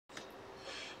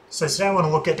So today I want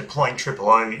to look at deploying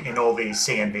Tripleo in all these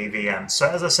CNV VMs. So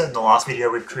as I said in the last video,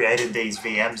 we've created these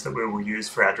VMs that we will use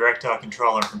for our director,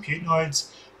 controller and compute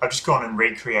nodes. I've just gone and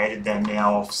recreated them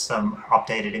now off some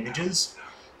updated images.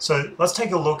 So let's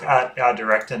take a look at our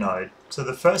director node. So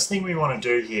the first thing we want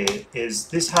to do here is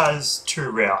this has two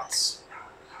routes.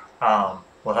 Well,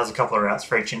 it has a couple of routes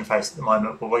for each interface at the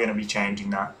moment, but we're going to be changing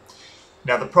that.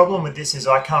 Now the problem with this is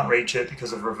I can't reach it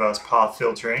because of reverse path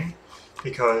filtering,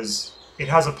 because it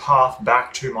has a path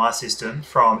back to my system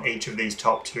from each of these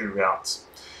top two routes.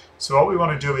 So what we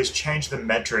want to do is change the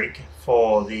metric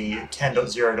for the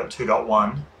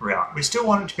 10.0.2.1 route. We still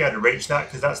want it to be able to reach that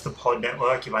because that's the pod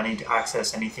network. If I need to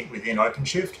access anything within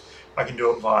OpenShift, I can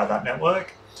do it via that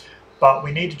network. But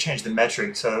we need to change the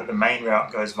metric so that the main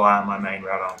route goes via my main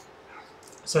router.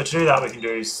 So to do that, we can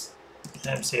do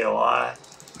mcli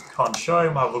const show,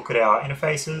 and we'll look at our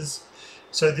interfaces.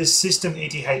 So this system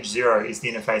ETH0 is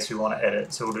the interface we want to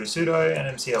edit. So we'll do sudo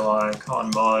nmcli con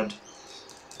mod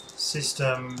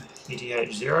system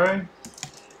ETH0,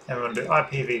 and we're going to do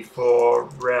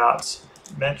IPv4 route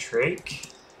metric,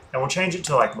 and we'll change it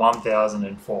to like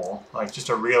 1004, like just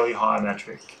a really high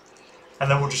metric.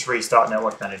 And then we'll just restart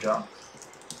Network Manager.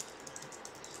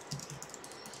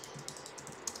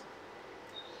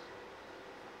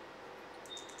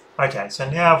 Okay, so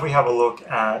now if we have a look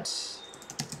at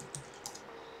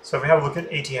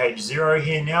ETH0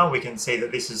 here now, we can see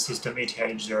that this is system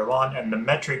ETH01 and the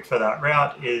metric for that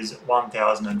route is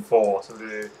 1004. So we'll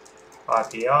do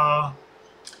IPR.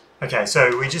 Okay,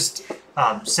 so we just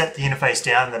set the interface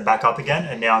down and then back up again,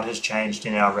 and now it has changed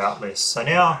in our route list. So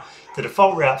now the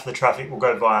default route for the traffic will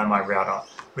go via my router,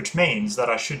 which means that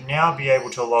I should now be able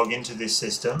to log into this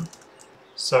system.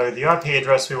 So the IP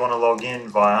address we want to log in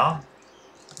via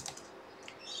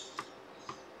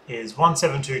is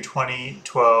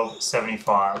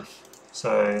 172.20.12.75.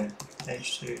 So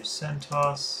h2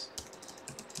 CentOS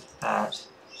at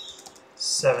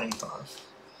 75.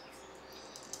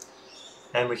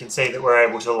 And we can see that we're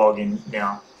able to log in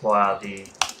now via the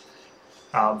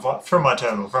from my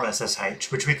terminal, from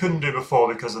SSH, which we couldn't do before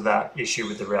because of that issue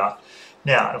with the route.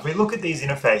 Now, if we look at these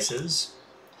interfaces,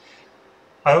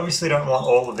 I obviously don't want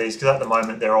all of these because at the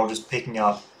moment they're all just picking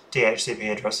up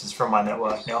DHCP addresses from my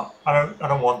network. Now, I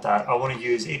don't want that. I want to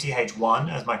use ETH1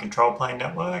 as my control plane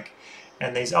network,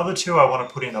 and these other two I want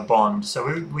to put in a bond. So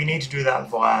we need to do that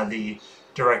via the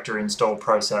director install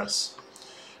process.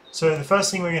 So the first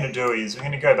thing we're going to do is we're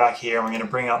going to go back here and we're going to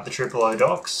bring up the Tripleo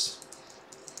docs,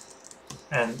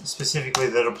 and specifically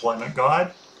the deployment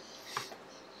guide.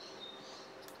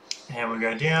 And we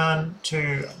go down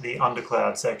to the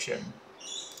Undercloud section.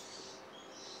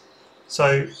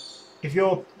 So if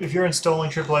you're installing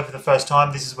Tripleo for the first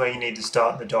time, this is where you need to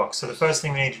start in the docs. So the first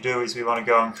thing we need to do is we want to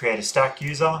go and create a stack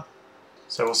user.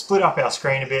 So we'll split up our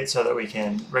screen a bit so that we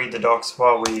can read the docs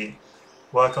while we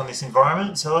work on this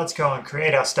environment. So let's go and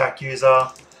create our stack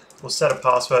user. We'll set a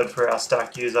password for our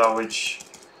stack user, which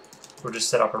we'll just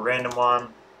set up a random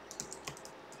one.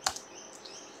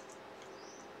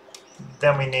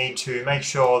 Then we need to make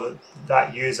sure that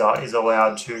that user is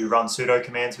allowed to run sudo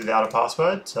commands without a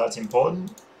password. So that's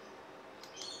important.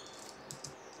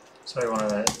 So we want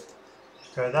to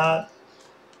go that.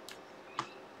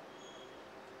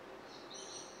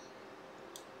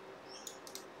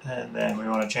 And then we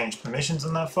want to change permissions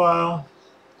on that file.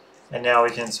 And now we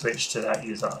can switch to that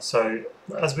user. So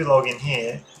as we log in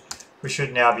here, we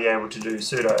should now be able to do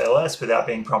sudo ls without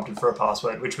being prompted for a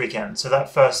password, which we can. So that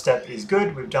first step is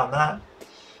good, we've done that.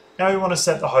 Now we want to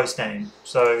set the host name.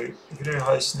 So if we do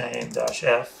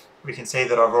hostname-f, we can see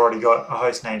that I've already got a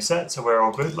host name set, so we're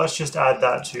all good. Let's just add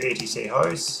that to etc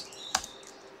hosts.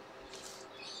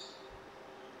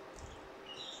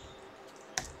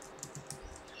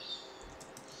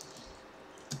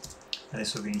 And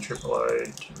this will be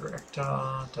Tripleo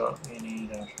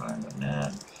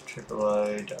director.ini-home.net,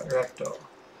 Tripleo director.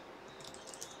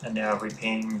 And now if we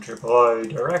ping Tripleo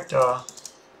director,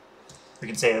 we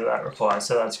can see that that replies.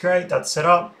 So that's great, that's set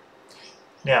up.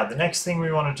 Now the next thing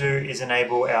we want to do is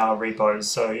enable our repos.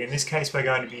 So in this case we're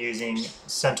going to be using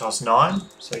CentOS 9.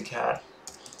 So cat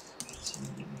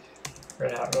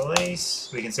red hat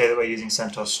release. We can see that we're using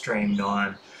CentOS Stream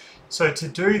 9. So to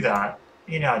do that,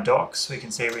 in our docs we can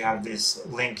see we have this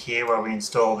link here where we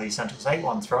install the CentOS 8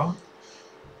 ones from.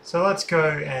 So let's go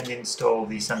and install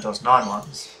the CentOS 9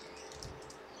 ones.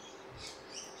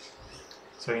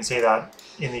 So we can see that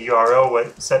in the URL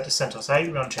we're set to CentOS 8,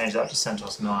 we want to change that to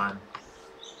CentOS 9.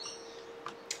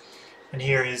 And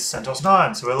here is CentOS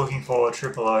 9, so we're looking for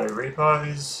Tripleo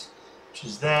repos, which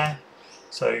is there.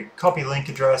 So copy link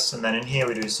address, and then in here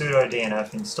we do sudo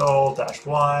dnf install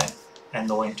 -y and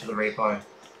the link to the repo.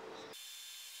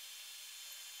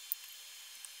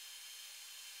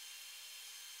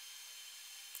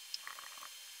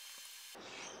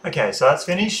 Okay, so that's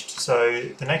finished. So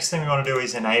the next thing we want to do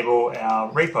is enable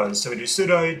our repos. So we do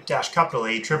sudo -E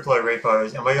Tripleo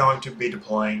repos, and we're going to be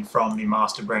deploying from the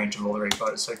master branch of all the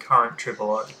repos. So current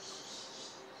Tripleo.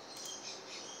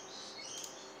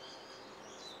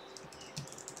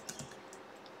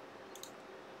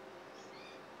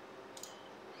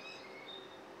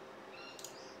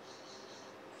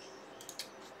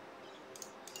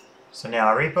 So now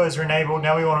our repos are enabled.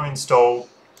 Now we want to install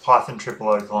Python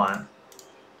Tripleo client.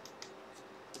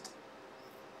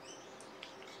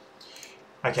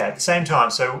 Okay, at the same time,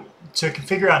 so to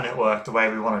configure our network the way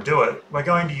we want to do it, we're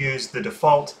going to use the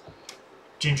default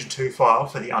Ginger2 file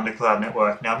for the Undercloud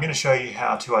network. Now I'm going to show you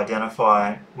how to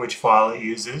identify which file it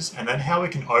uses and then how we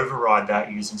can override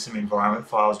that using some environment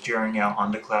files during our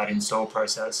Undercloud install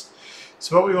process.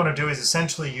 So what we want to do is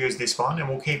essentially use this one, and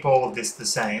we'll keep all of this the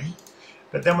same,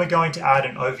 but then we're going to add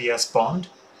an OVS bond,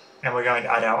 and we're going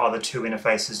to add our other two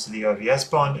interfaces to the OVS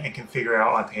bond and configure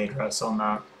our IP address on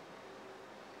that.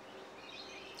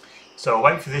 So I'll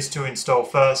wait for this to install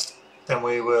first, then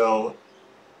we will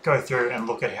go through and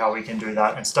look at how we can do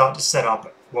that and start to set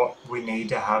up what we need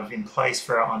to have in place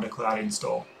for our Undercloud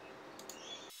install.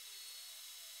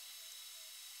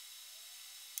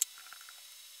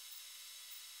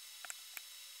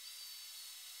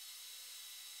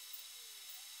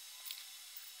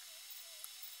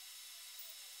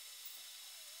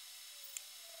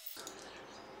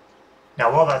 Now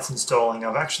while that's installing,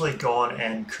 I've actually gone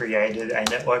and created a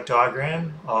network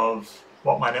diagram of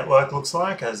what my network looks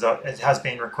like, as it has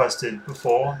been requested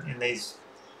before in the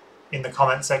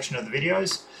comment section of the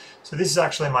videos. So this is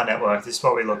actually my network. This is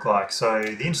what we look like. So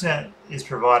the internet is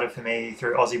provided for me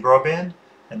through Aussie Broadband,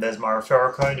 and there's my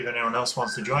referral code if anyone else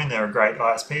wants to join. They're a great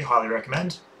ISP, highly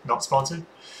recommend, not sponsored.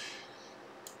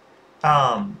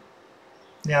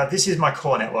 Now this is my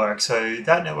core network, so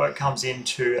that network comes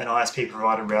into an ISP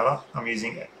provided router. I'm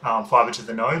using fiber to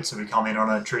the node, so we come in on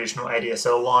a traditional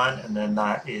ADSL line, and then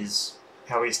that is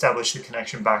how we establish the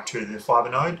connection back to the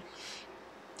fiber node.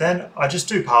 Then I just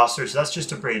do pass-through, so that's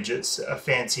just a bridge. It's a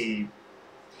fancy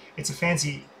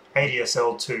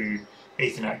ADSL to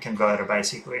Ethernet converter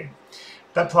basically.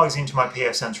 That plugs into my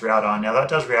PFSense router. Now that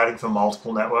does routing for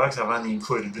multiple networks. I've only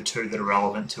included the two that are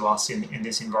relevant to us in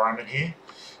this environment here.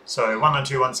 So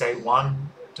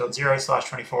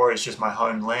 192.168.1.0/24 is just my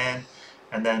home LAN,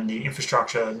 and then the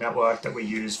infrastructure network that we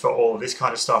use for all of this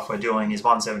kind of stuff we're doing is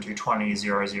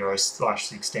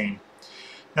 172.20.0/16.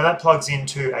 Now that plugs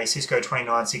into a Cisco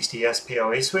 2960S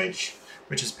PoE switch,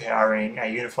 which is powering a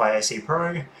Unify AC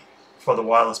Pro for the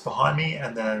wireless behind me,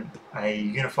 and then a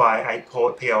Unify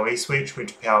 8-port PoE switch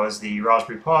which powers the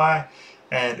Raspberry Pi,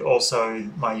 and also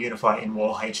my Unify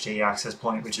in-wall HD access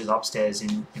point, which is upstairs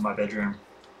in my bedroom.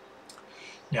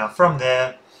 Now from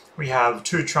there, we have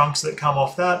two trunks that come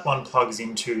off that. One plugs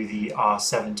into the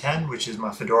R710, which is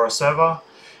my Fedora server,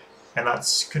 and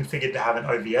that's configured to have an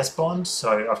OVS bond.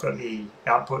 So I've got the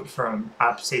output from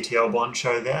app.ctl bond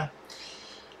show there.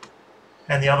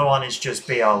 And the other one is just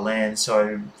BR-LAN,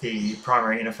 so the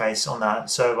primary interface on that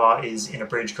server is in a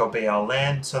bridge called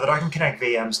BR-LAN, so that I can connect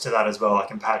VMs to that as well. I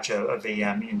can patch a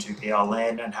VM into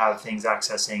BR-LAN and have things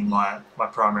accessing my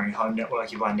primary home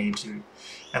network if I need to.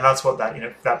 And that's what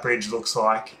that bridge looks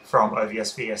like from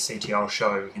OVS VSCTL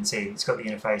show. We can see it's got the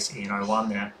interface EN01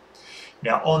 there.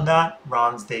 Now on that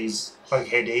runs these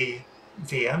OKD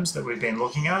VMs that we've been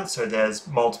looking at. So there's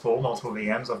multiple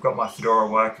VMs. I've got my Fedora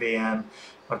work VM.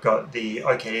 I've got the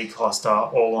OKD cluster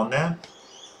all on there.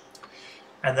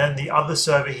 And then the other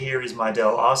server here is my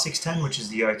Dell R610, which is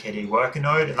the OKD worker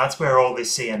node, and that's where all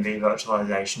this CNV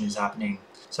virtualization is happening.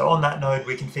 So on that node,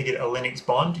 we configured a Linux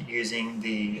bond using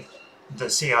the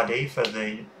CRD for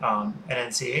the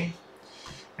NNCE.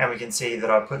 And we can see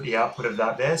that I put the output of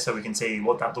that there, so we can see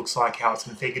what that looks like, how it's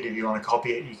configured. If you want to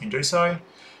copy it, you can do so.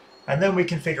 And then we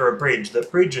configure a bridge that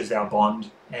bridges our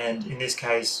bond, and in this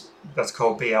case, that's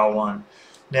called BR1.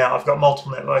 Now I've got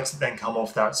multiple networks that then come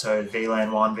off that, so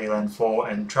VLAN 1, VLAN 4,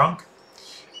 and trunk.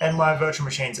 And my virtual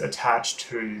machine's attached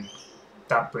to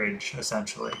that bridge,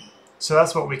 essentially. So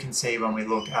that's what we can see when we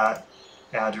look at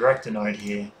our director node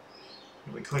here.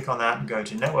 If we click on that and go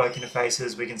to network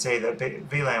interfaces, we can see that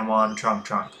VLAN 1, trunk.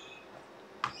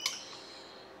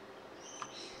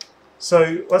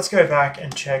 So let's go back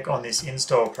and check on this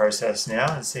install process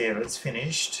now and see if it's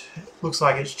finished. It looks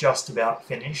like it's just about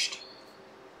finished.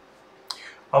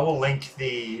 I will link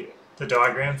the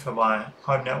diagram for my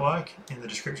home network in the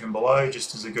description below,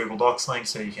 just as a Google Docs link,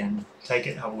 so you can take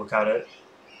it, have a look at it,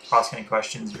 ask any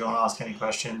questions if you want to ask any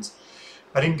questions.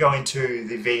 I didn't go into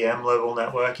the VM level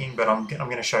networking, but I'm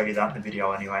going to show you that in the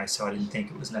video anyway, so I didn't think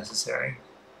it was necessary.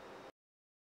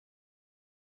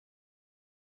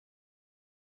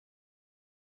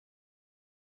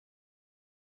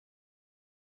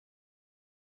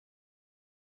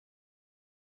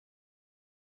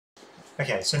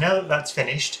 Okay, so now that that's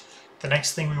finished, the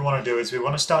next thing we want to do is we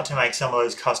want to start to make some of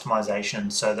those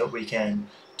customizations so that we can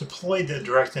deploy the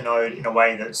director node in a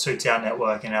way that suits our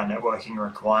network and our networking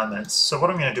requirements. So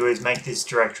what I'm going to do is make this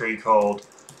directory called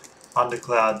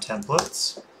Undercloud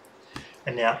templates.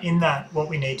 And now in that, what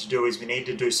we need to do is we need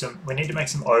to make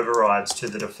some overrides to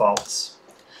the defaults.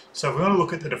 So if we want to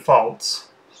look at the defaults,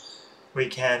 we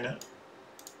can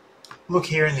look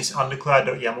here in this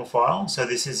undercloud.yaml file. So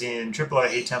this is in Tripleo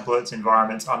heat templates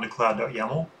environments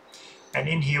undercloud.yaml. And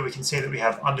in here we can see that we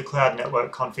have Undercloud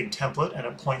Network config template, and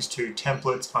it points to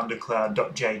templates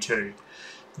undercloud.j2.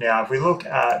 Now if we look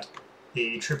at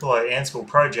the Tripleo Ansible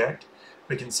project,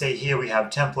 we can see here we have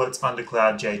templates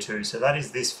undercloud j2. So that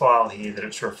is this file here that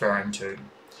it's referring to.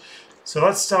 So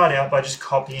let's start out by just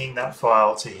copying that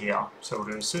file to here. So we'll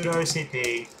do sudo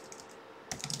cp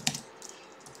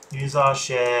user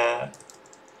share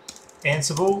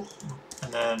Ansible,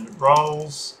 and then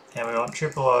roles, and we want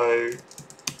Tripleo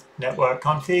network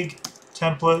config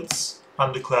templates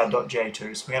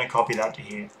undercloud.j2. So we're going to copy that to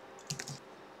here.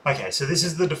 Okay, so this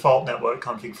is the default network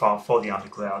config file for the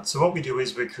Undercloud. So what we do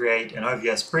is we create an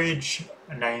OVS bridge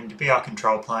named BR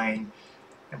control plane,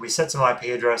 and we set some IP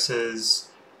addresses,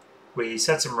 we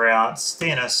set some routes,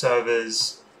 DNS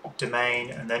servers,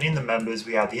 domain, and then in the members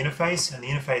we have the interface, and the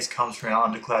interface comes from our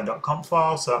undercloud.conf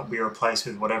file, so that will be replaced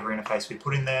with whatever interface we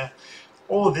put in there.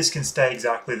 All of this can stay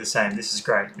exactly the same. This is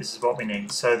great. This is what we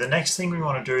need. So the next thing we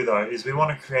want to do though is we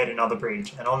want to create another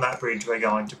bridge, and on that bridge we're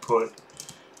going to put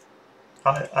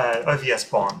OVS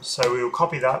bond. So we will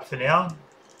copy that for now,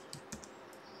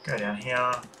 go down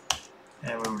here,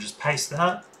 and we will just paste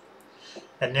that.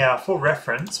 And now for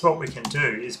reference, what we can do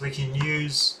is we can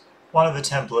use one of the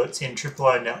templates in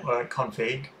Tripleo network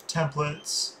config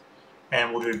templates,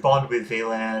 and we'll do bond with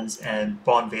VLANs and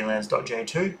bond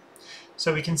VLANs.j2.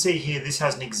 So we can see here this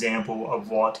has an example of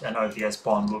what an OVS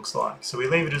bond looks like. So we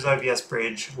leave it as OVS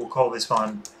bridge. We'll call this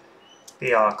one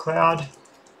BR cloud.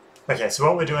 Okay, so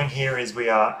what we're doing here is we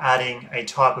are adding a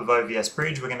type of OVS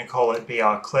bridge. We're going to call it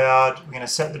BR cloud. We're going to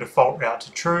set the default route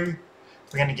to true.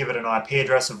 We're going to give it an IP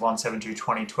address of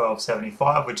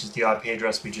 172.20.12.75, which is the IP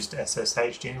address we just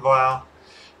SSH'd in via.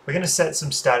 We're going to set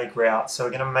some static routes. So we're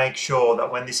going to make sure that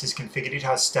when this is configured, it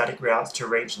has static routes to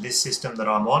reach this system that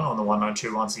I'm on the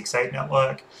 192.168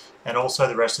 network, and also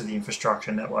the rest of the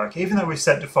infrastructure network. Even though we've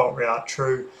set default route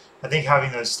true, I think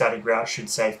having those static routes should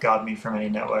safeguard me from any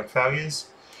network failures.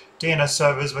 DNS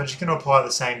servers, we're just going to apply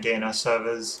the same DNS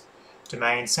servers.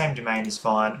 Domain, same domain is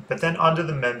fine. But then under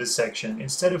the members section,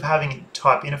 instead of having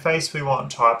type interface, we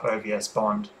want type OVS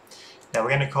bond. Now we're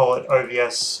going to call it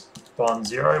OVS bond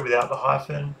 0 without the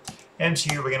hyphen.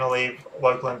 MTU, we're going to leave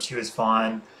local MTU is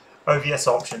fine. OVS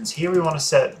options, here we want to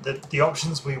set the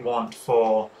options we want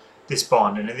for this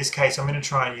bond, and in this case I'm going to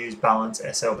try and use balance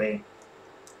SLB.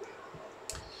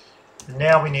 And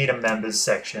now we need a members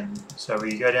section, so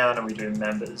we go down and we do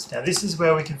members. Now this is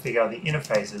where we configure the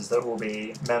interfaces that will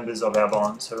be members of our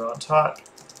bond. So we want type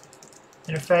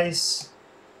interface,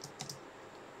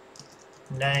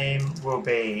 name will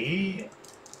be,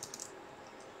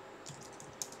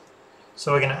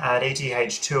 so we're going to add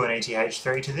ETH2 and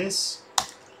ETH3 to this.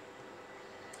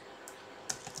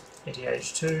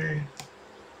 ETH2,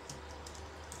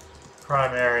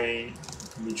 primary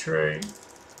can be true.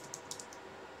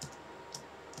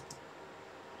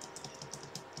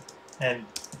 And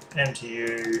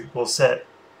MTU, we'll set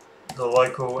the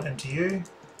local MTU.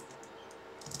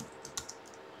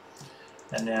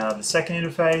 And now the second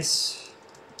interface,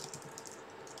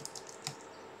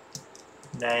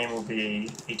 name will be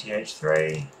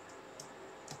ETH3,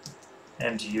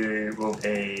 MTU will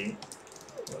be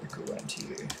local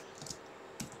MTU.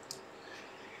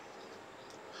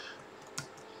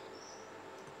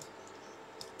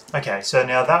 Okay, so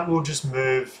now that will just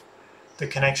move the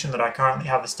connection that I currently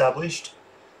have established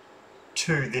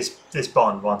to this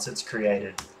bond once it's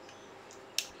created.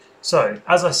 So,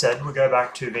 as I said, we'll go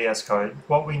back to VS Code.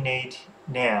 What we need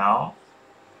now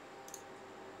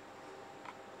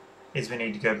is we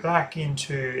need to go back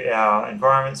into our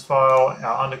environments file,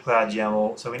 our undercloud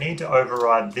YAML. So we need to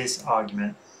override this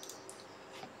argument.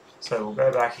 So we'll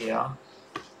go back here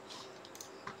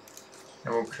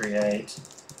and we'll create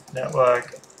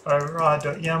network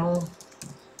override.yaml.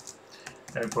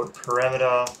 And we put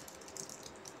parameter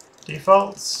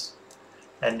defaults,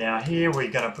 and now here we're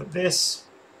going to put this,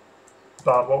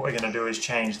 but what we're going to do is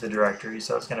change the directory.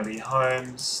 So it's going to be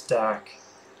home stack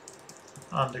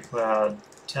undercloud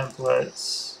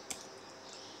templates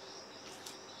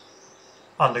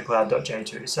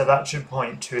undercloud.j2. So that should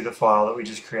point to the file that we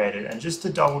just created. And just to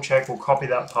double check, we'll copy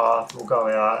that path, we'll go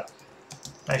out,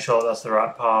 make sure that's the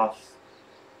right path.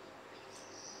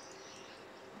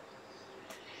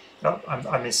 Oh,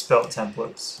 I misspelled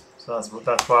templates. So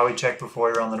that's why we check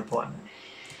before we run the deployment.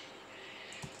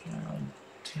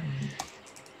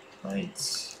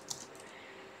 Templates.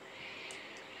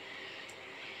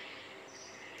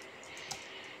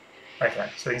 Okay,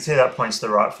 so you can see that points to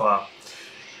the right file.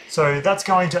 So that's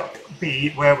going to be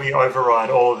where we override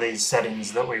all of these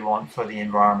settings that we want for the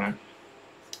environment.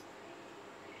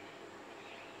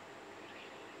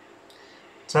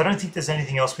 So I don't think there's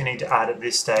anything else we need to add at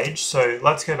this stage. So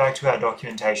let's go back to our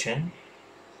documentation.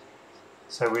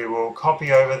 So we will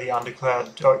copy over the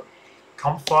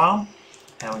undercloud.conf file,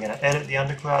 and we're going to edit the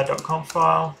undercloud.conf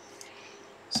file.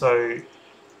 So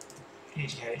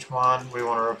ETH1 we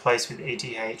want to replace with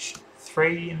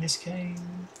ETH3 in this case.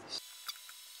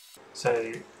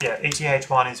 So yeah,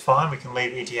 ETH1 is fine. We can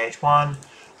leave ETH1.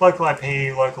 Local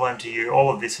IP, local MTU, all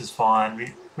of this is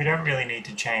fine. We don't really need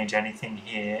to change anything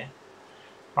here.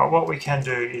 What we can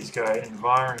do is go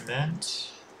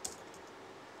environment.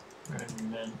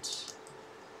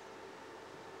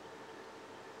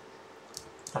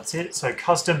 That's it. So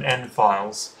custom end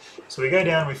files. So we go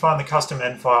down, we find the custom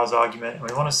end files argument, and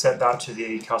we want to set that to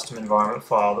the custom environment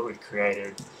file that we've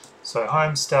created. So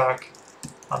home stack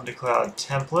undercloud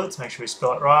templates, make sure we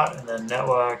spell it right, and then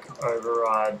network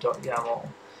override.yaml.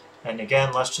 And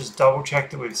again, let's just double check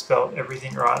that we've spelled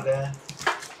everything right there.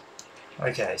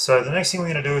 Okay, so the next thing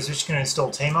we're going to do is we're just going to install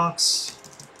tmux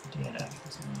DNF,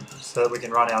 so that we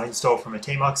can run our install from a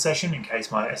tmux session in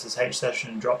case my SSH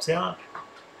session drops out.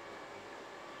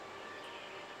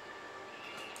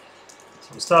 So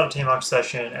we'll start a tmux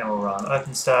session and we'll run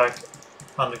openstack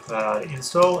undercloud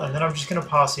install, and then I'm just going to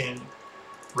pass in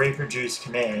reproduce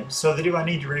command, so that if I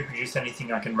need to reproduce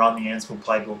anything I can run the Ansible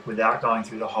playbook without going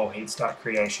through the whole heat start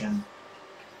creation.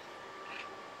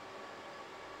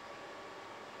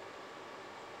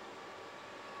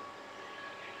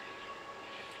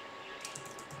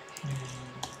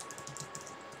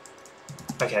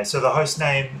 Okay, so the host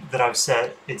name that I've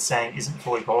set, it's saying isn't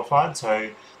fully qualified,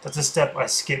 so that's a step I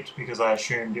skipped because I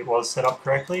assumed it was set up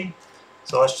correctly.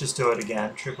 So let's just do it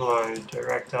again. Tripleo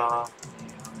director.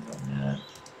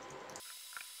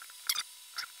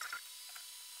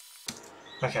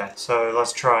 Okay, so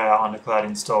let's try our Undercloud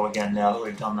install again now that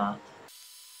we've done that.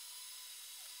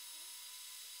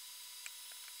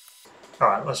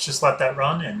 Alright, let's just let that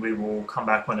run and we will come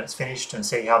back when it's finished and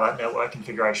see how that network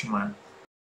configuration went.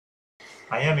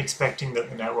 I am expecting that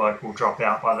the network will drop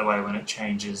out, by the way, when it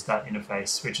changes that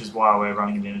interface, which is why we're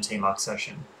running it in a tmux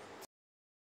session.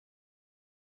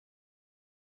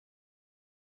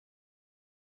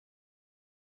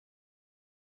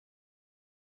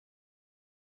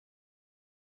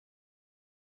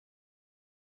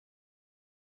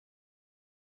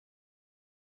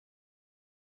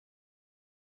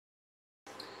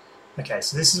 Okay,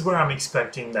 so this is where I'm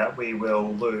expecting that we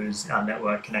will lose our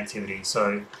network connectivity.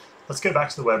 So let's go back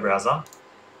to the web browser.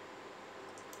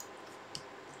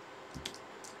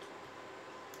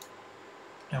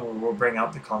 And we'll bring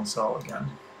up the console again.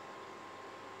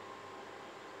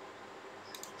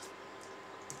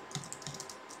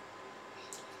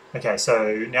 Okay,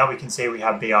 so now we can see we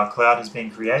have BR Cloud has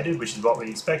been created, which is what we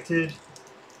expected.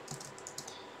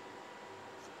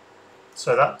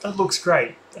 So that looks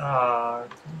great.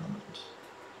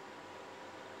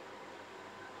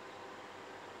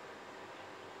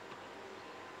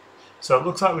 So it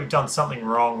looks like we've done something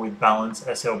wrong with balance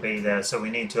SLB there, so we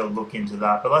need to look into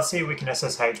that. But let's see if we can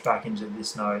SSH back into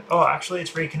this node. Oh, actually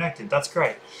it's reconnected. That's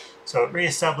great. So it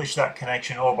re-established that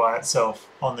connection all by itself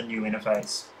on the new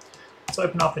interface. Let's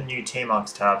open up a new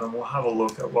tmux tab and we'll have a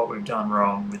look at what we've done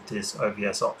wrong with this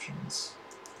OVS options.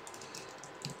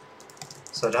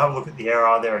 So to have a look at the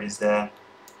error, there it is there.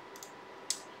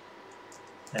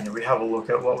 And if we have a look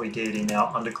at what we did in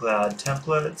our Undercloud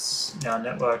templates, our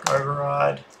network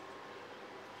override.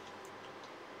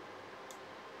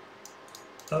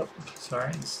 Oh,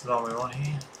 sorry, this is the one we want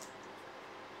here.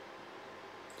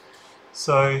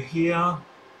 So here,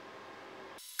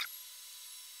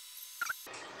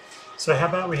 so how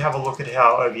about we have a look at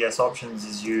how OVS options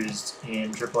is used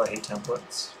in Tripleo heat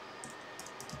templates.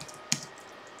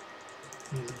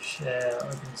 User share,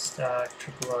 OpenStack,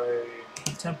 Tripleo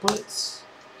heat templates.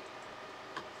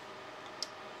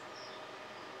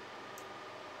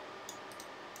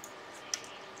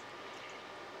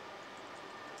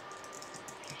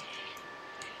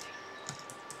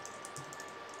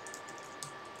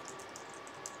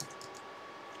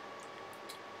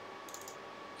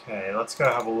 Okay, let's go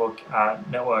have a look at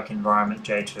network environment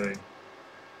J2.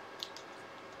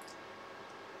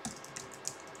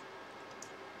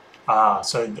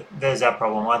 So there's our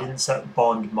problem. I didn't set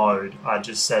bond mode. I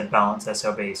just said balance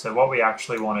SLB. So what we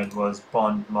actually wanted was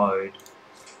bond mode.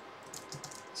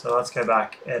 So let's go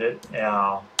back, edit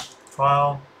our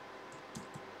file.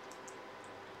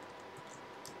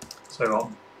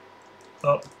 So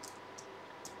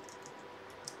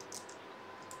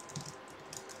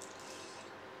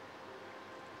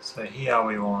so here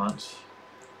we want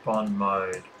bond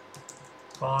mode.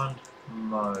 Bond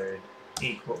mode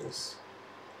equals.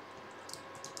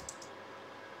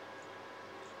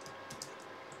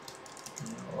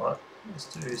 You know what? Let's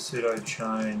do sudo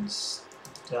chown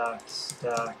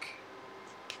stack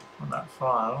on that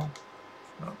file.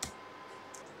 Oh.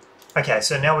 Okay,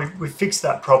 so now we fixed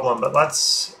that problem, but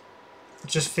let's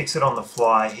just fix it on the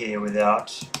fly here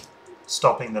without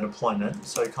stopping the deployment.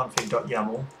 So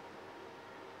config.yaml.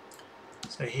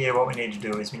 So here what we need to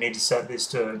do is we need to set this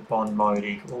to bond mode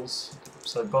equals.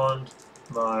 So bond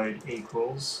mode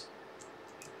equals.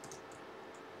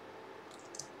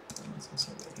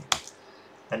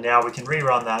 And now we can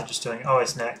rerun that just doing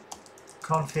osnet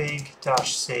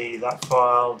config-c that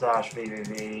file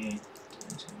 -vvv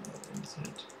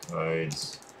insert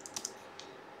codes.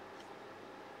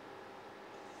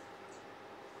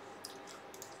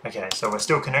 Okay, so we're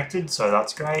still connected, so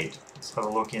that's great. Let's have a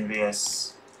look in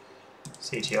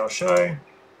VS-CTL show.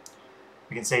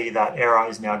 We can see that error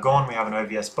is now gone. We have an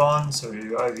OVS bond, so we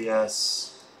do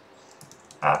OVS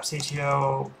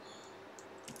app-CTL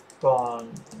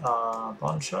bond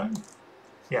show.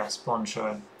 Yes, bond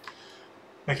show.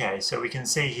 Okay, so we can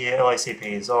see here LACP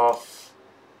is off.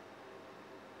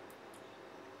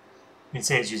 You can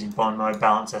see it's using bond mode,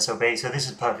 balance SLB. So this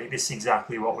is perfect. This is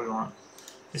exactly what we want.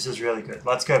 This is really good.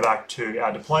 Let's go back to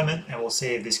our deployment and we'll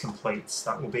see if this completes.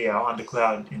 That will be our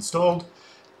Undercloud installed.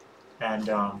 And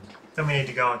then we need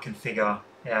to go and configure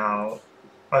our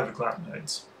overcloud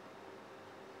nodes.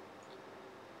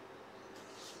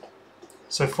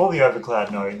 So for the overcloud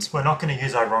nodes, we're not going to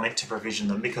use Ironic to provision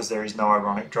them because there is no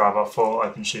Ironic driver for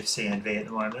OpenShift CNV at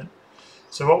the moment.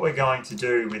 So what we're going to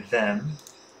do with them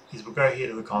is we'll go here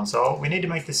to the console. We need to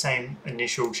make the same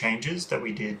initial changes that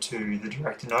we did to the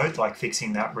director node, like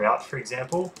fixing that route, for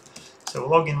example. So we'll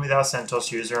log in with our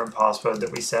CentOS user and password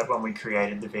that we set when we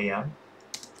created the VM.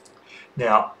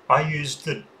 Now, I used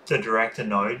the director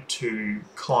node to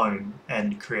clone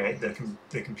and create the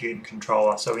compute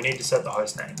controller. So we need to set the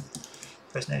hostname.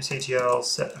 Hostname CTL,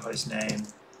 set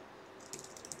hostname.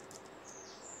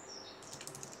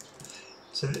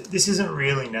 So this isn't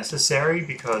really necessary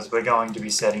because we're going to be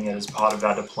setting it as part of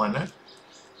our deployment.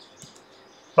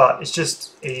 But it's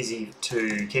just easy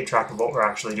to keep track of what we're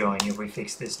actually doing if we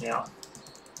fix this now.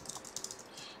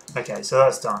 Okay, so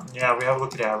that's done. Now we have a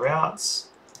look at our routes.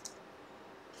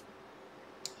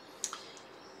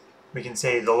 We can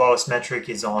see the lowest metric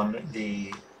is on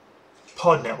the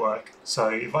pod network. So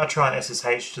if I try and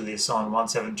SSH to this on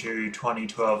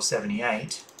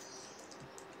 172.20.12.78,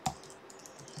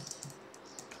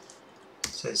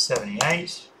 so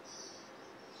 78,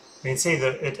 we can see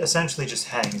that it essentially just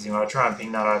hangs. You know, I try and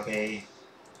ping that IP,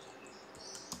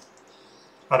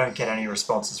 I don't get any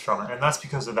responses from it, and that's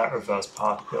because of that reverse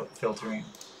path filtering.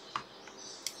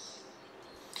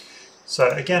 So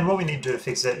again, what we need to do to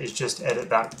fix it is just edit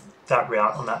that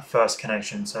route on that first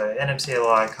connection. So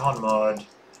nmcli conmod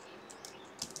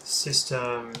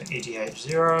system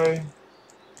eth0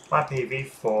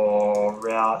 IPv4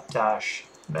 route dash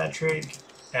metric,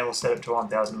 and we'll set it to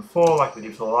 1004 like we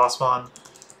did for the last one.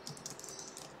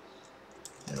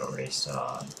 It'll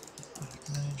restart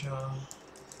manager.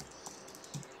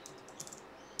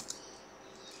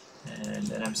 And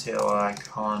nmcli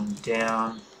con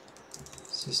down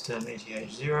system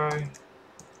eth0,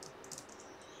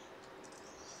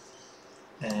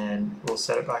 and we'll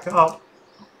set it back up.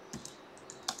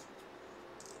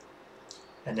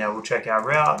 And now we'll check our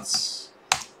routes.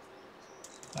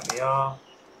 There we are.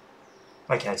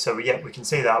 Okay, so we can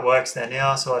see that works there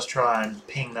now. So let's try and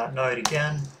ping that node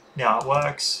again. Now it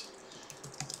works,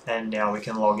 and now we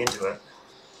can log into it.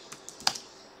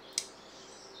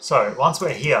 So once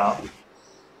we're here,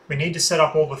 we need to set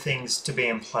up all the things to be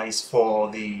in place for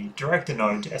the director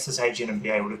node to SSH in and be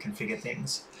able to configure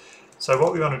things. So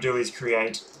what we want to do is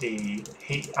create the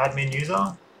heat admin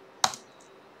user.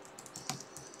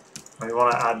 We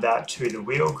want to add that to the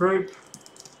wheel group.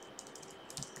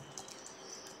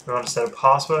 We want to set a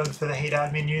password for the heat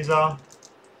admin user.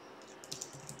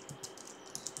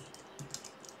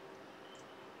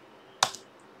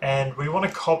 And we want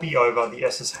to copy over the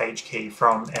SSH key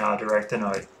from our director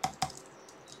node.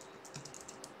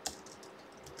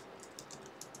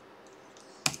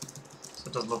 So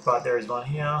it doesn't look like there is one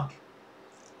here.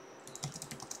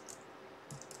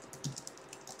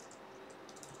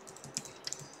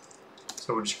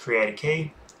 So we'll just create a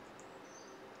key.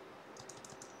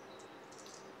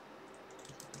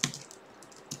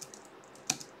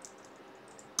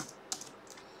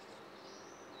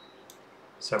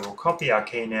 So we'll copy our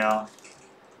key now,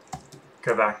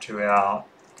 go back to our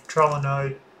controller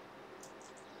node,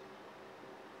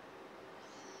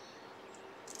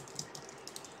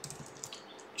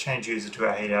 change user to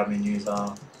our heat admin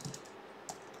user.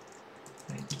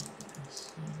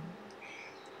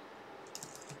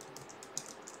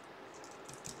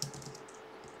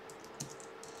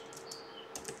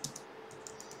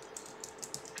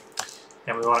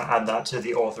 And we want to add that to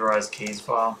the authorized keys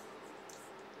file.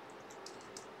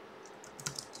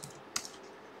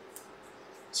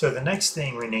 So the next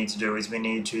thing we need to do is we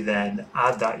need to then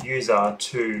add that user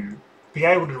to be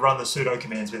able to run the sudo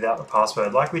commands without the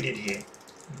password, like we did here.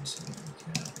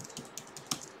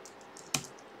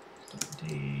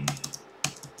 D.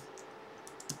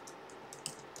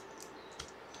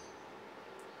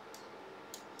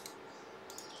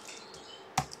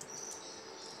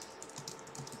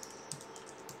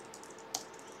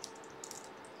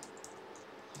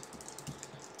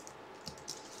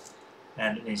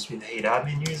 And it needs to be the heat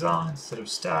admin user instead of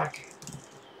stack.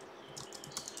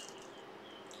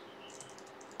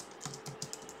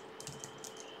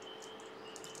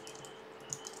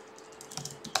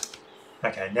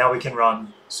 Okay, now we can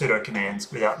run sudo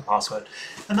commands without the password.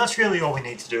 And that's really all we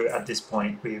need to do at this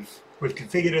point. We've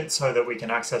configured it so that we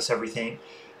can access everything.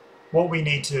 What we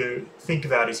need to think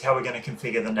about is how we're going to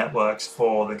configure the networks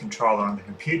for the controller and the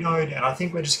compute node, and I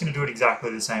think we're just going to do it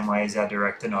exactly the same way as our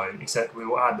director node, except we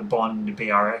will add the bond to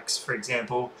BRX, for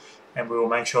example, and we will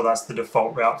make sure that's the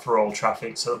default route for all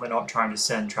traffic so that we're not trying to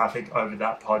send traffic over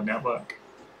that pod network.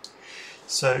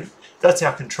 So that's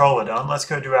our controller done. Let's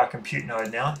go do our compute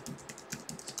node now.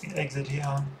 Exit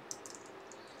here.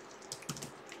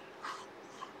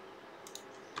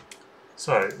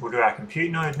 So we'll do our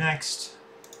compute node next.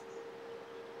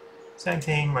 Same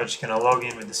thing, we're just going to log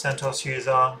in with the CentOS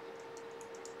user.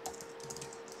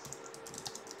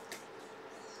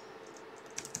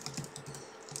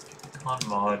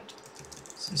 Conmod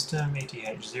system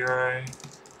ETH0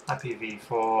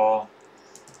 IPv4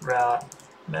 route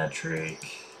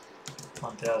metric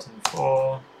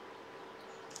 1004.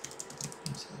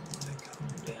 So I'm going to come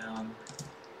down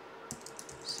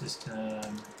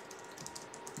system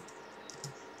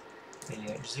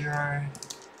ETH0.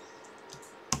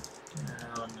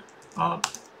 Down, up,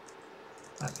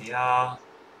 IPR.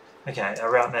 Okay,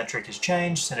 our route metric has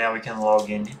changed, so now we can log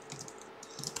in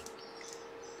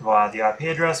via the IP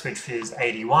address, which is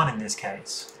 81 in this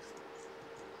case.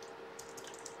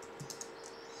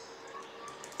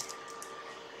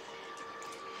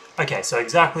 Okay, so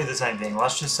exactly the same thing.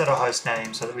 Let's just set a host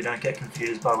name so that we don't get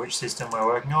confused by which system we're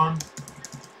working on.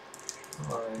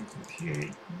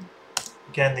 Compute.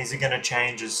 Again, these are going to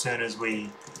change as soon as we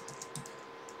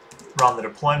run the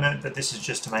deployment, but this is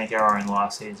just to make our own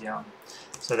lives easier.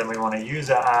 So then we want to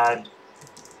user add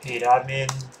heat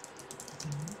admin,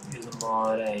 user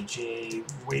mod ag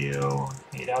wheel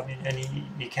heat admin, and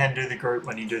you can do the group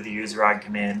when you do the user add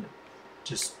command.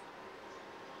 Just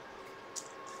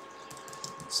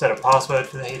set a password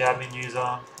for the heat admin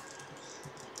user,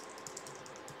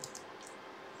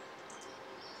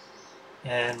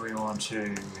 and we want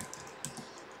to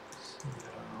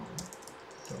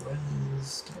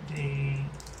 .wins.d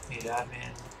heat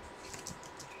admin.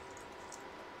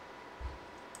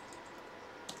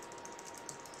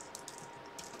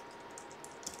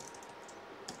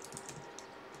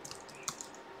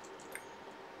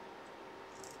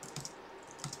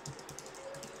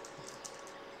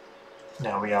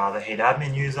 Now we are the heat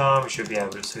admin user, we should be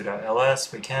able to sudo ls,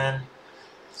 we can.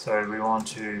 So we want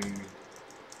to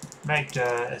make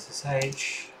the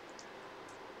ssh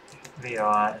vi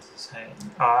ssh.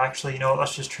 Actually, you know what,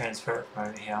 let's just transfer it from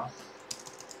over here.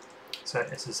 So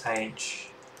ssh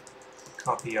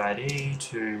copy id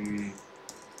to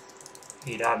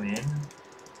heat admin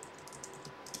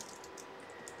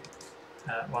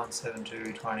at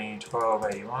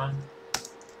 172.20.12.81.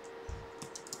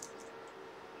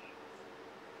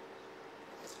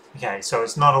 Okay, so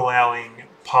it's not allowing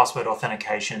password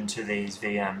authentication to these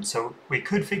VMs. So we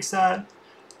could fix that,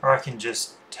 or I can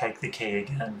just take the key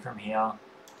again from here,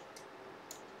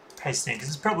 paste it in, because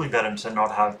it's probably better to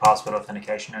not have password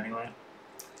authentication anyway.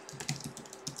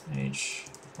 H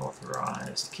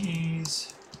authorized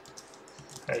keys,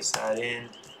 paste that in.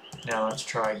 Now let's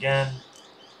try again.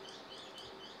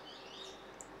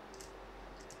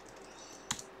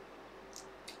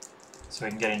 So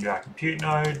we can get into our compute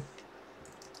node.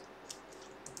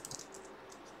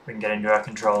 we can get into our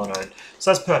controller node.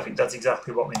 So that's perfect, that's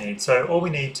exactly what we need. So all we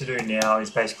need to do now is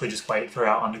basically just wait for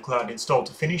our Undercloud install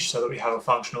to finish so that we have a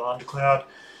functional Undercloud.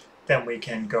 Then we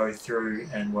can go through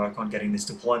and work on getting this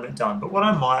deployment done. But what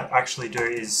I might actually do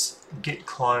is git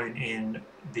clone in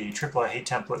the Tripleo heat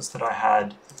templates that I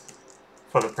had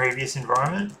for the previous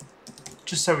environment,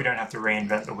 just so we don't have to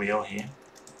reinvent the wheel here.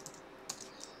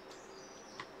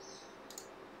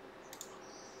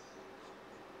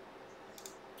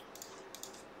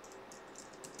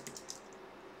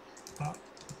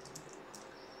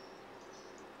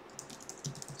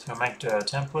 So make dir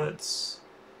templates.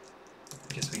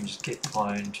 I guess we can just git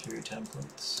clone to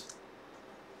templates.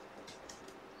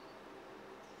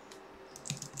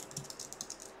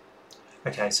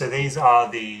 Okay, so these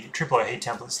are the Tripleo heat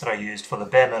templates that I used for the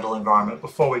bare metal environment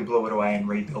before we blew it away and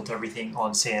rebuilt everything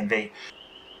on CNV.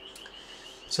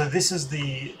 So this is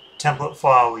the template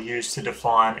file we use to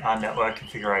define our network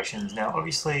configurations. Now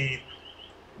obviously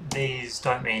these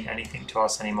don't mean anything to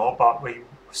us anymore, but we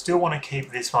still want to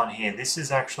keep this one here. This is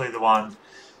actually the one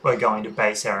we're going to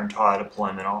base our entire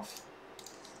deployment off.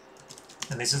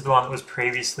 And this is the one that was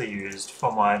previously used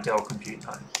for my Dell compute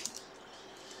node.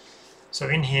 So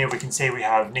in here we can see we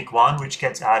have nic1, which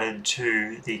gets added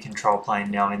to the control plane.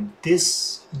 Now in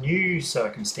this new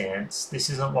circumstance, this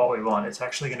isn't what we want. It's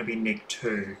actually going to be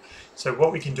nic2. So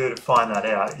what we can do to find that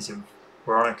out is if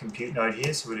we're on a compute node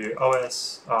here, so we do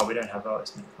OS, we don't have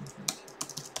OS nic-config.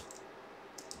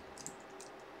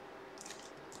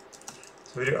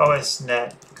 So we do OS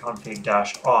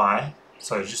net-config-I,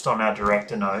 so just on our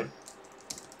director node,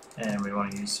 and we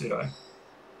want to use sudo.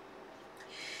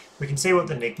 We can see what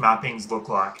the nic-mappings look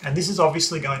like, and this is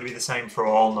obviously going to be the same for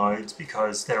all nodes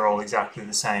because they're all exactly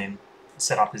the same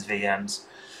setup as VMs.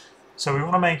 So we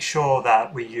want to make sure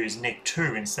that we use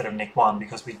nic2 instead of nic1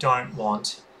 because we don't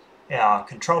want our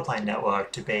control plane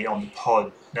network to be on the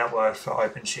pod network for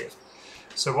OpenShift.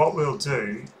 So what we'll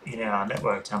do in our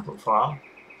network template file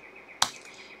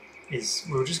is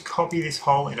we'll just copy this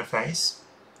whole interface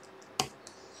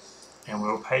and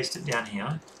we'll paste it down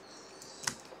here.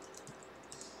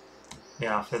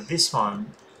 Now for this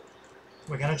one,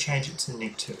 we're going to change it to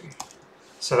nic2.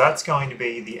 So that's going to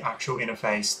be the actual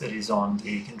interface that is on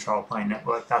the control plane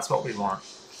network. That's what we want.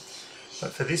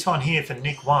 But for this one here, for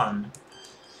nic1,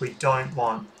 we don't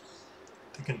want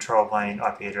the control plane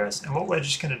IP address. And what we're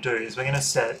just going to do is we're going to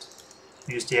set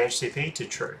use DHCP to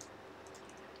true.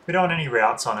 We don't want any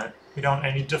routes on it. We don't want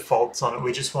any defaults on it.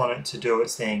 We just want it to do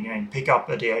its thing and pick up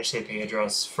a DHCP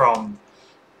address from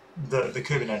the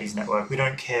Kubernetes network. We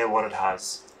don't care what it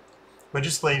has. We're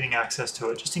just leaving access to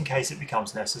it just in case it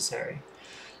becomes necessary.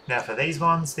 Now for these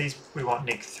ones, we want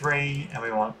nic3 and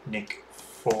we want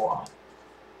nic4.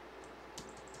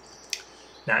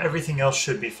 Now everything else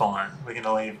should be fine. We're going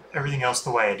to leave everything else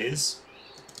the way it is.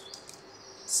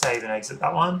 Save and exit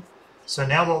that one. So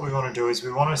now what we want to do is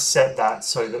we want to set that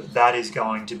so that that is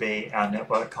going to be our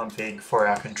network config for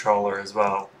our controller as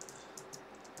well.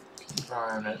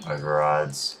 Environment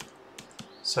overrides.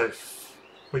 So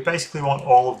we basically want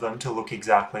all of them to look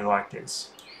exactly like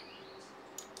this.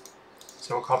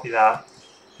 So we'll copy that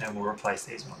and we'll replace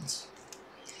these ones.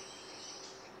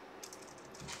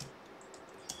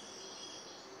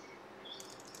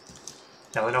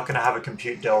 Now we're not going to have a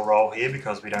compute del role here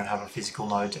because we don't have a physical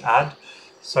node to add.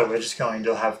 So we're just going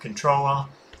to have controller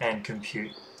and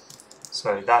compute.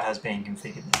 So that has been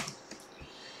configured now.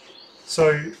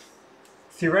 So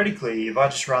theoretically, if I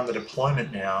just run the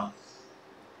deployment now,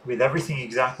 with everything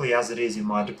exactly as it is in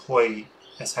my deploy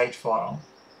sh file,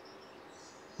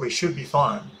 we should be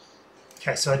fine.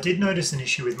 Okay, so I did notice an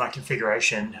issue with my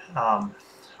configuration.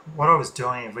 What I was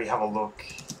doing, if we have a look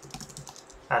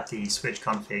at the switch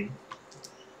config,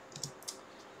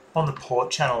 on the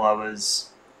port channel I was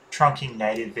trunking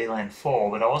native VLAN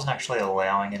 4, but I wasn't actually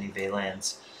allowing any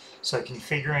VLANs. So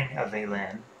configuring a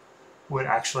VLAN would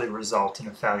actually result in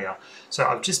a failure. So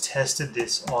I've just tested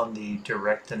this on the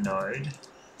director node.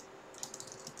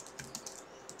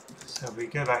 So if we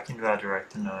go back into our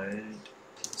director node,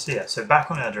 so yeah, so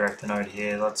back on our director node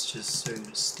here, let's just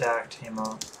sudo stack him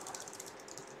up.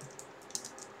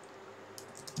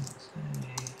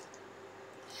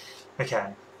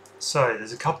 Okay, so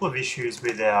there's a couple of issues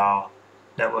with our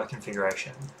network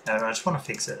configuration, and I just want to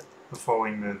fix it before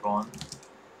we move on.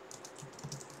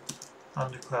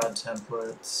 Undercloud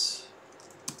templates,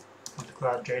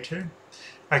 Undercloud J2.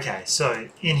 Okay, so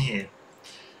in here,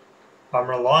 I'm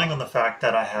relying on the fact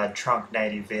that I had trunk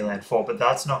native VLAN 4, but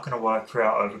that's not going to work for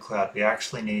our overcloud. We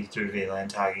actually need to do VLAN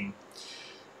tagging.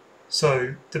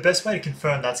 So the best way to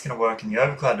confirm that's going to work in the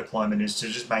overcloud deployment is to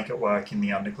just make it work in the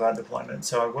undercloud deployment.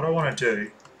 So what I want to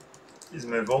do is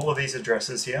move all of these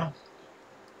addresses here.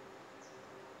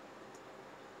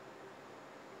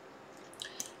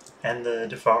 And the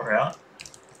default route.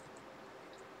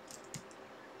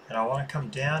 And I want to come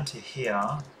down to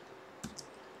here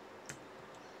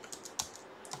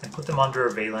and put them under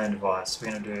a VLAN device.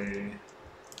 We're going to do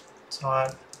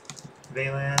type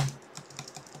VLAN,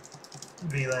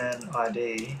 VLAN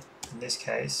ID, in this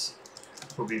case,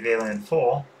 will be VLAN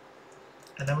 4.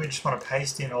 And then we just want to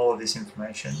paste in all of this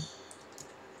information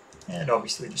and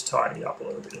obviously just tidy it up a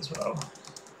little bit as well.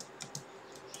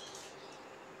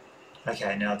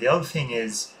 Okay, now the other thing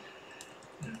is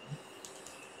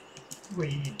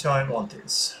we don't want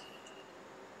this.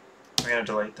 We're going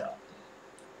to delete that.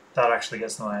 That actually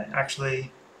gets in the way.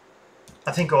 Actually,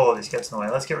 I think all of this gets in the way.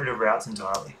 Let's get rid of routes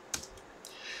entirely.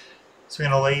 So we're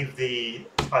going to leave the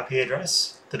IP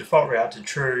address, the default route to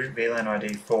true VLAN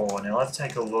ID 4. Now let's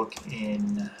take a look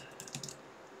in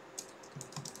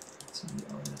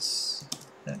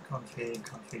nic-config,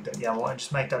 config.yaml, and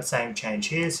just make that same change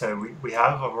here. So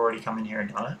I've already come in here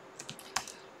and done it.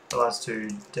 But let's do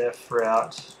def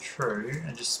route true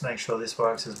and just make sure this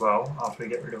works as well after we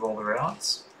get rid of all the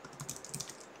routes.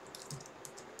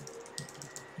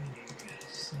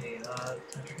 See that,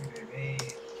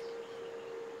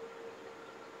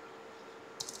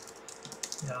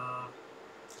 yeah.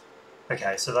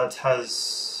 Okay, so that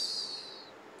has,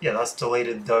 yeah, that's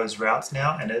deleted those routes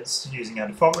now and it's using our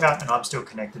default route and I'm still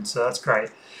connected, so that's great.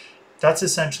 That's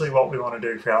essentially what we want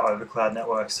to do for our overcloud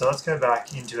network. So let's go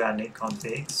back into our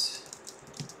nic-configs,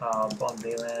 on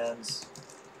VLANs,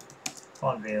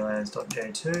 on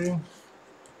VLANs.j2.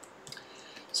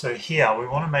 So here we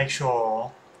want to make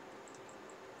sure,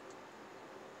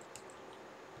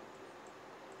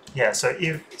 yeah, so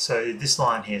this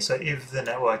line here, so if the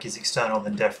network is external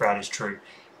then def route is true.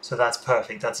 So that's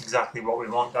perfect, that's exactly what we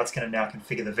want. That's going to now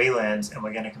configure the VLANs and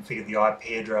we're going to configure the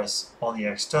IP address on the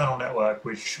external network,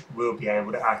 which will be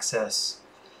able to access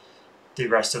the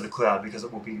rest of the cloud because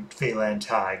it will be VLAN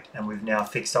tagged, and we've now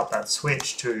fixed up that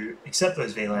switch to accept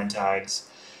those VLAN tags.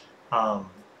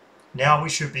 Now we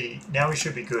should be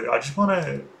good. I just want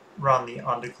to run the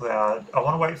Undercloud. I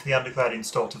want to wait for the Undercloud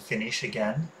install to finish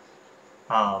again.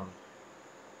 You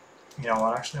know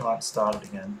what, actually I might start it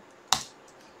again.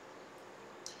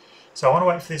 So I want to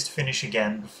wait for this to finish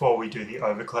again before we do the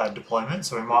overcloud deployment.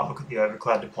 So we might look at the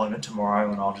overcloud deployment tomorrow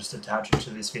and I'll just attach it to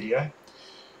this video.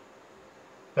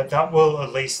 But that will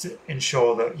at least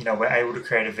ensure that, you know, we're able to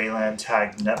create a VLAN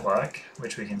tagged network,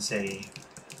 which we can see.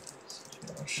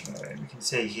 We can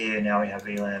see here now we have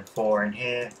VLAN 4 in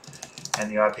here and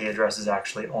the IP address is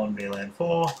actually on VLAN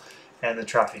 4 and the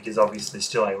traffic is obviously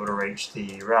still able to reach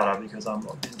the router because I'm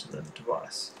logged into the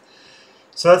device.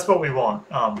 So that's what we want.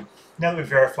 Now that we've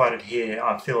verified it here,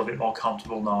 I feel a bit more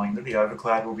comfortable knowing that the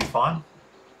overcloud will be fine.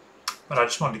 But I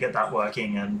just wanted to get that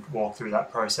working and walk through that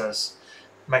process,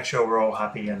 make sure we're all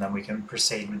happy, and then we can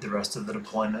proceed with the rest of the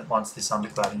deployment once this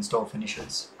Undercloud install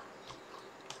finishes.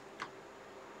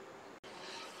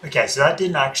 Okay, so that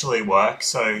didn't actually work.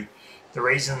 So the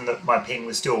reason that my ping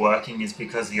was still working is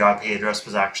because the IP address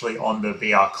was actually on the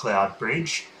VR Cloud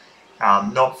bridge.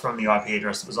 Not from the IP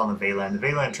address that was on the VLAN. The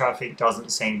VLAN traffic doesn't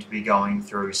seem to be going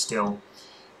through still.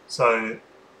 So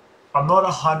I'm not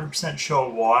 100% sure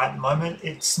why at the moment.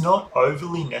 It's not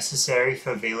overly necessary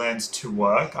for VLANs to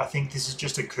work. I think this is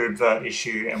just a Kubevirt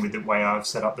issue and with the way I've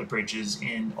set up the bridges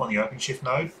on the OpenShift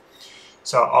node.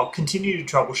 So I'll continue to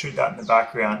troubleshoot that in the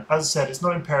background. As I said, it's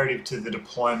not imperative to the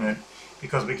deployment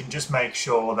because we can just make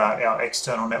sure that our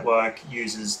external network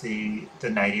uses the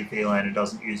native VLAN and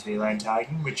doesn't use VLAN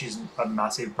tagging, which isn't a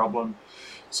massive problem.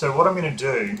 So what I'm going to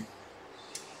do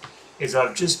is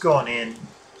I've just gone in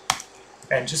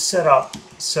and just set up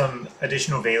some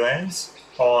additional VLANs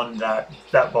on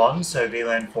that bond, so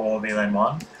VLAN 4, VLAN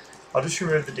 1. I'll just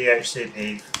remove the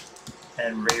DHCP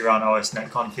and rerun OS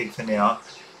nic-config for now.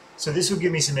 So this will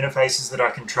give me some interfaces that I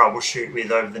can troubleshoot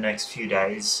with over the next few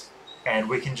days, and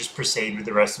we can just proceed with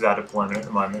the rest of our deployment at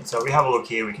the moment. So we have a look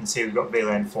here, we can see we've got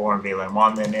VLAN 4 and VLAN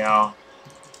 1 there now.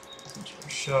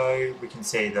 We can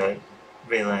see that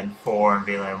VLAN 4 and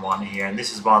VLAN 1 are here, and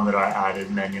this is one that I added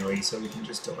manually, so we can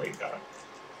just delete that.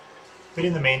 But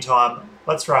in the meantime,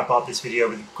 let's wrap up this video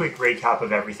with a quick recap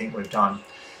of everything we've done.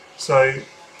 So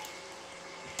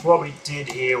what we did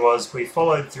here was we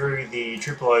followed through the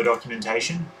Tripleo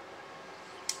documentation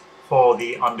for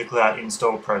the Undercloud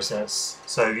install process.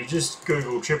 So if you just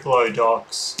Google Tripleo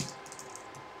docs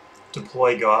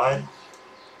deploy guide,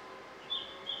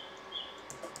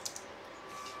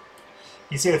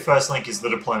 you see the first link is the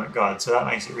deployment guide, so that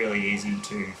makes it really easy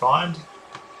to find.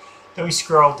 Then we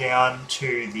scroll down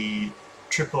to the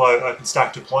Tripleo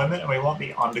OpenStack deployment, and we want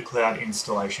the Undercloud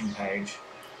installation page.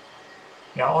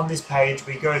 Now on this page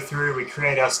we go through, we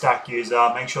create our stack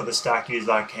user, make sure the stack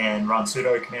user can run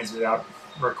sudo commands without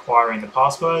requiring the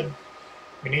password.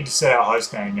 We need to set our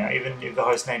hostname. Now even if the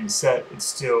hostname is set, we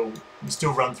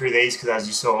still run through these because as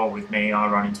you saw with me, I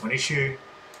run into an issue.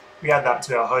 We add that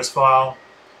to our host file.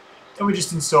 Then we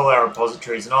just install our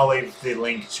repositories, and I'll leave the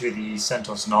link to the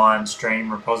CentOS 9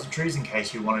 stream repositories in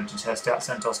case you wanted to test out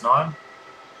CentOS 9.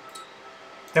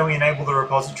 Then we enable the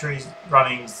repositories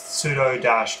running sudo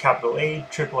 -E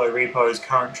Tripleo repos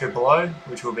current Tripleo,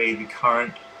 which will be the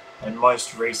current and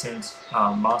most recent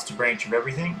master branch of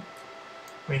everything.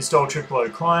 We install Tripleo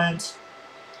client.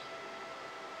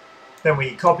 Then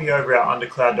we copy over our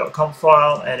undercloud.conf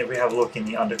file, and if we have a look in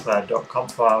the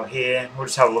undercloud.conf file here, we'll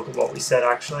just have a look at what we said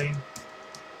actually.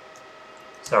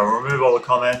 So we'll remove all the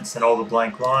comments and all the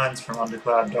blank lines from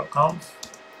undercloud.conf.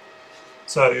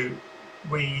 So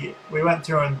we went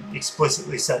through and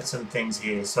explicitly set some things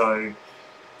here. So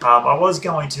I was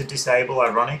going to disable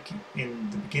ironic in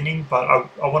the beginning, but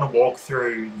I want to walk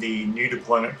through the new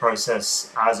deployment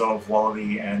process as of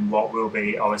Wallaby and what will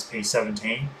be OSP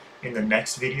 17 in the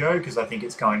next video, because I think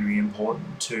it's going to be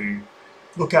important to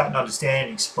look at and understand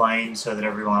and explain so that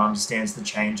everyone understands the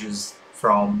changes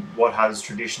from what has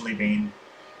traditionally been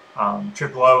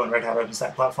Tripleo and Red Hat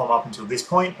OpenStack platform up until this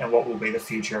point, and what will be the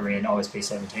future in OSP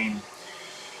 17.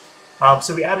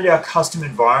 So we added our custom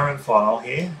environment file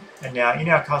here, and now in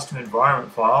our custom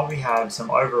environment file we have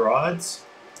some overrides.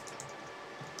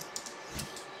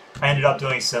 I ended up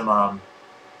doing some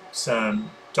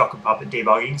Docker Puppet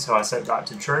debugging, so I set that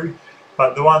to true.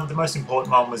 But the most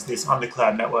important one was this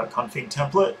Undercloud Network config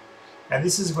template, and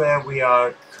this is where we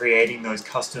are creating those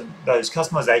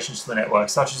customizations to the network,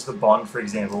 such as the bond, for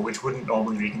example, which wouldn't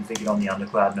normally be configured on the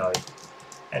Undercloud node.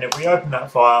 And if we open that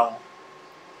file,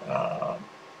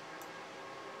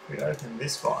 we open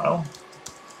this file,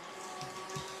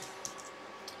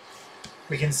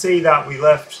 we can see that we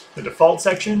left the default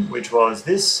section, which was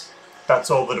this. That's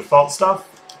all the default stuff.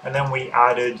 And then we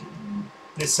added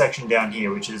this section down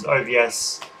here, which is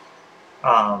OVS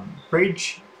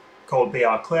bridge called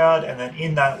BR Cloud, and then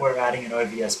in that we're adding an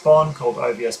OVS bond called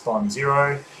OVS bond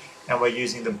 0, and we're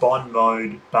using the bond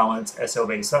mode balance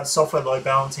SLB. So that's software load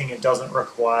balancing. It doesn't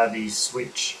require the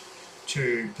switch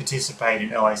to participate in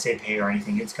LACP or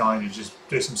anything. It's going to just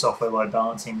do some software load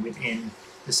balancing within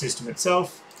the system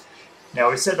itself.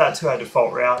 Now we set that to our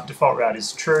default route. Default route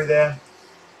is true there.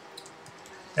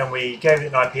 And we gave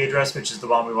it an IP address, which is the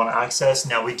one we want to access.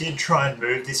 Now we did try and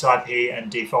move this IP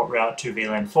and default route to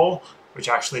VLAN 4, which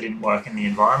actually didn't work in the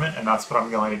environment, and that's what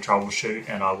I'm going to troubleshoot,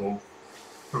 and I will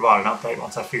provide an update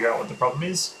once I figure out what the problem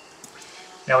is.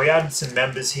 Now we added some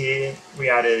members here. We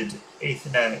added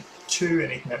Ethernet 2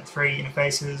 and Ethernet 3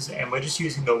 interfaces, and we're just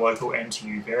using the local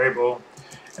MTU variable.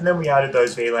 And then we added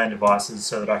those VLAN devices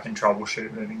so that I can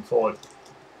troubleshoot moving forward.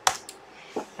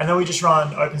 And then we just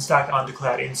run OpenStack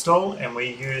Undercloud install, and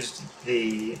we used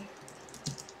the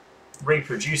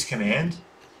reproduce command,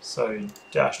 so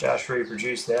 --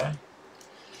 reproduce there.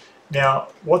 Now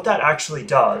what that actually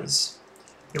does,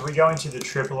 if we go into the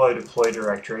Tripleo deploy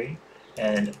directory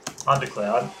and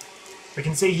Undercloud, we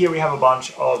can see here we have a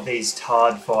bunch of these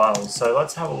tarred files. So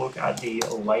let's have a look at the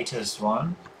latest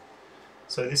one.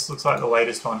 So this looks like the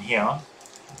latest one here.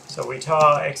 So we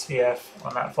tar xvf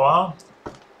on that file.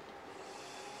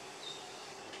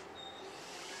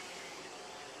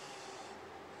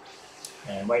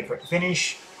 And wait for it to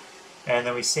finish, and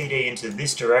then we cd into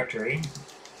this directory.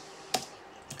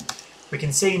 We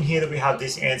can see in here that we have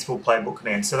this Ansible playbook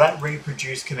command. So that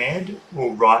reproduce command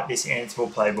will write this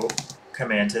Ansible playbook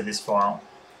command to this file.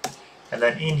 And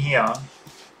then in here,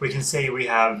 we can see we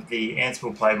have the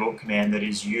Ansible playbook command that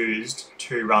is used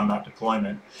to run that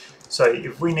deployment. So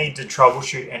if we need to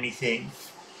troubleshoot anything,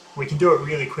 we can do it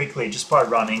really quickly just by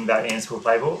running that Ansible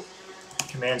playbook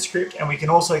command script, and we can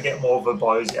also get more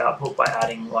verbose output by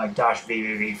adding like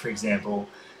 -vvv, for example.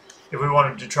 If we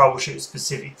wanted to troubleshoot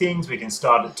specific things, we can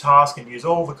start a task and use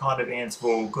all the kind of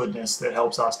Ansible goodness that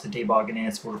helps us to debug an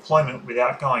Ansible deployment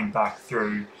without going back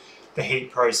through the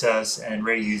heat process and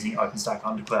reusing OpenStack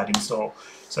Undercloud install.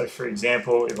 So for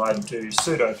example, if I do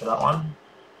sudo for that one,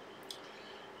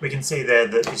 we can see there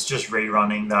that it's just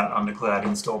rerunning that Undercloud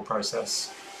install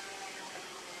process.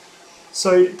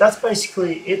 So that's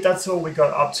basically it. That's all we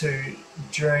got up to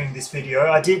during this video.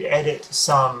 I did edit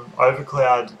some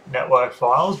overcloud network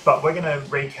files, but we're going to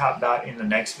recap that in the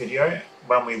next video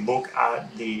when we look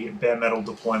at the bare metal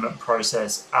deployment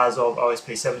process as of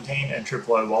OSP 17 and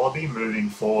Tripleo Wallaby moving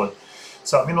forward.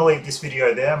 So I'm going to leave this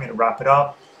video there. I'm going to wrap it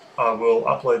up. I will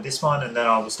upload this one, and then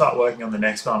I will start working on the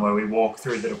next one where we walk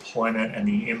through the deployment and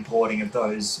the importing of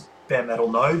those bare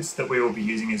metal nodes that we will be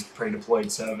using as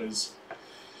pre-deployed servers.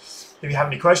 If you have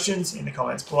any questions, in the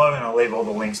comments below, and I'll leave all the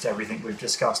links to everything we've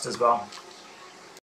discussed as well.